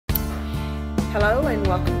Hello and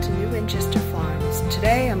welcome to New Winchester Farms.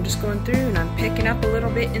 Today I'm just going through and I'm picking up a little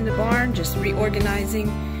bit in the barn, just reorganizing,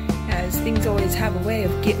 as things always have a way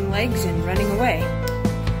of getting legs and running away.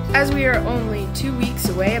 As we are only 2 weeks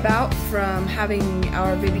away about from having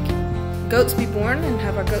our baby goats be born and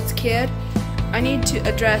have our goats kid, I need to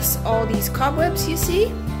address all these cobwebs you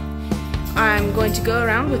see. I'm going to go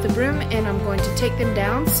around with a broom and I'm going to take them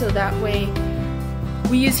down so that way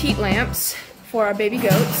we use heat lamps for our baby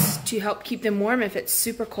goats to help keep them warm if it's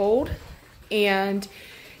super cold. And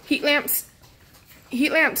heat lamps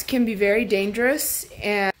can be very dangerous,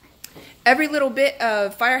 and every little bit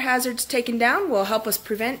of fire hazards taken down will help us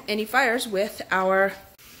prevent any fires with our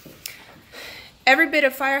every bit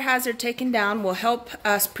of fire hazard taken down will help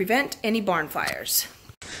us prevent any barn fires.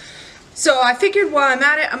 So I figured while I'm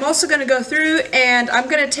at it, I'm also going to go through and I'm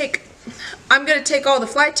going to take all the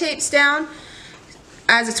fly tapes down.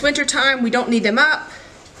 As it's winter time, we don't need them up.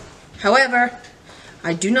 However,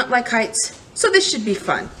 I do not like heights, so this should be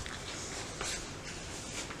fun.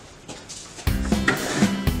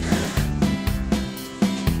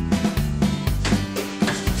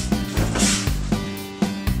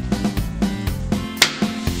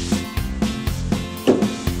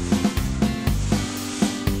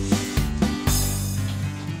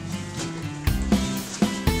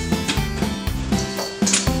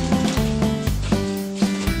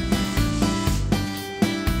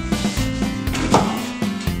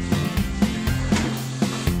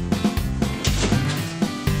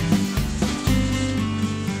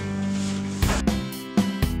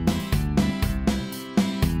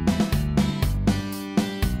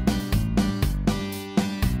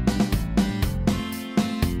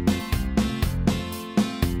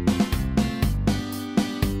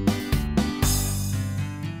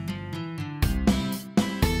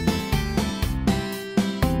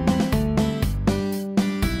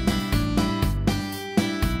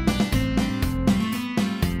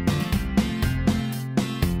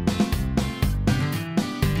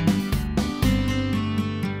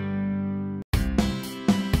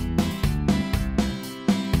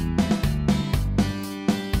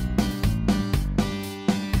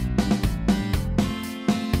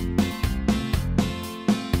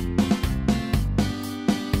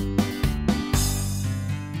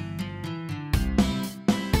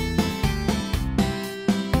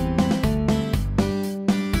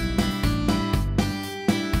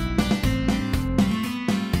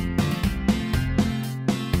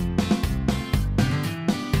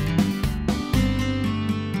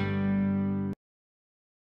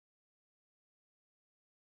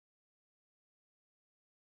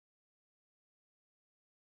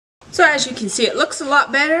 So as you can see, it looks a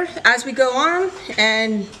lot better as we go on,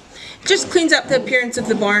 and it just cleans up the appearance of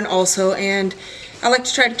the barn also, and I like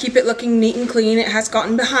to try to keep it looking neat and clean. It has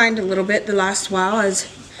gotten behind a little bit the last while as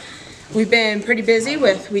we've been pretty busy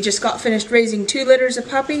we just got finished raising 2 litters of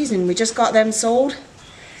puppies and we just got them sold.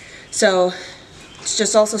 So it's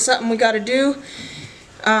just also something we got to do.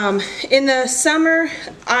 In the summer,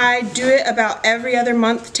 I do it about every other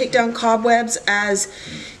month, take down cobwebs, as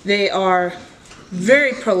they are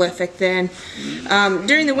very prolific then.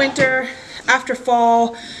 During the winter, after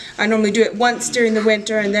fall, I normally do it once during the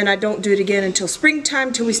winter, and then I don't do it again until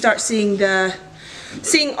springtime, till we start seeing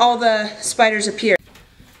all the spiders appear.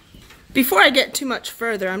 Before I get too much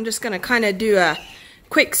further, I'm just going to kind of do a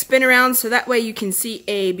quick spin around so that way you can see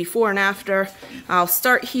a before and after. I'll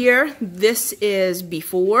start here. This is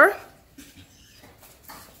before.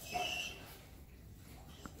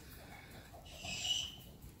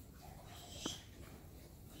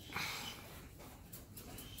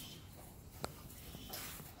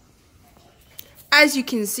 As you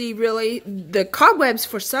can see, really, the cobwebs,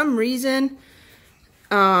 for some reason,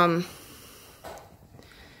 they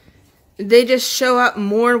just show up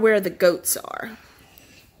more where the goats are.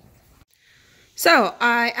 So,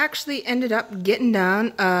 I actually ended up getting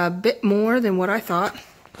done a bit more than what I thought.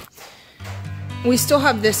 We still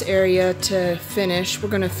have this area to finish. We're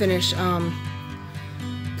going to finish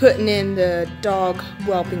putting in the dog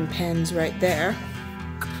whelping pens right there.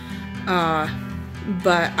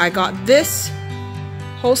 But I got this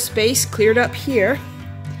whole space cleared up here,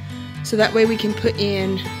 so that way we can put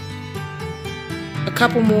in a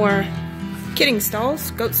couple more kidding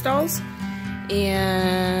stalls, goat stalls,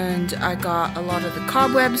 and I got a lot of the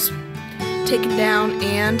cobwebs taken down,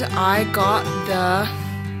 and I got the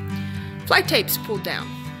fly tapes pulled down.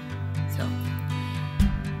 So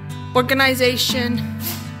organization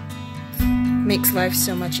makes life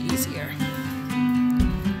so much easier.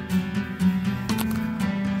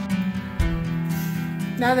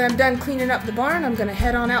 Now that I'm done cleaning up the barn, I'm gonna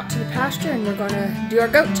head on out to the pasture and we're gonna do our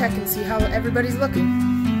goat check and see how everybody's looking.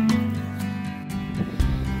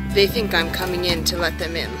 They think I'm coming in to let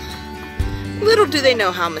them in. Little do they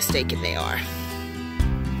know how mistaken they are.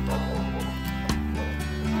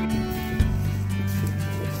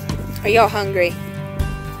 Are y'all hungry?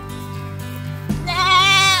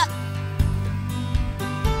 No!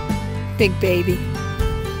 Big baby.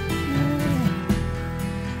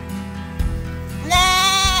 No!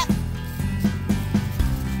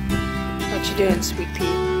 What you doing, Sweet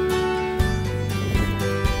Pea?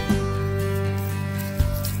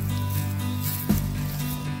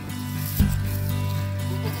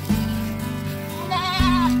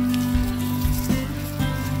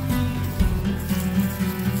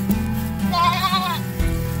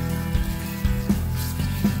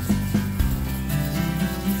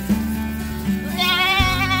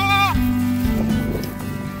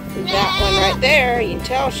 That one right there, you can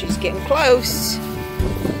tell she's getting close.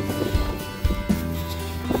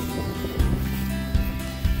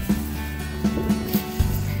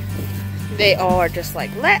 They all are just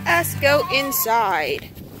like, let us go inside.